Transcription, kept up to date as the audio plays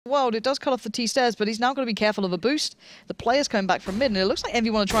World, it does cut off the T-stairs, but he's now got to be careful of a boost. The player's coming back from mid, and it looks like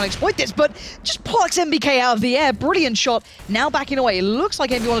EnVy want to try and exploit this, but just plucks MBK out of the air. Brilliant shot. Now backing away. It looks like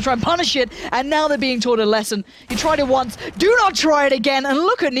EnVy want to try and punish it, and now they're being taught a lesson. You tried it once, do not try it again. And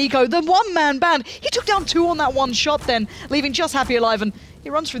look at NiKo, the one-man band. He took down 2 on that one shot then, leaving just Happy alive, and he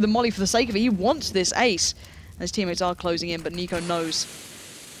runs through the molly for the sake of it. He wants this ace. And his teammates are closing in, but NiKo knows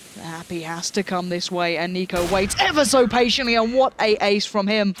Happy has to come this way, and NiKo waits ever so patiently, and what a ace from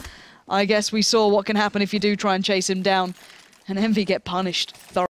him. I guess we saw what can happen if you do try and chase him down, and EnVy get punished thoroughly.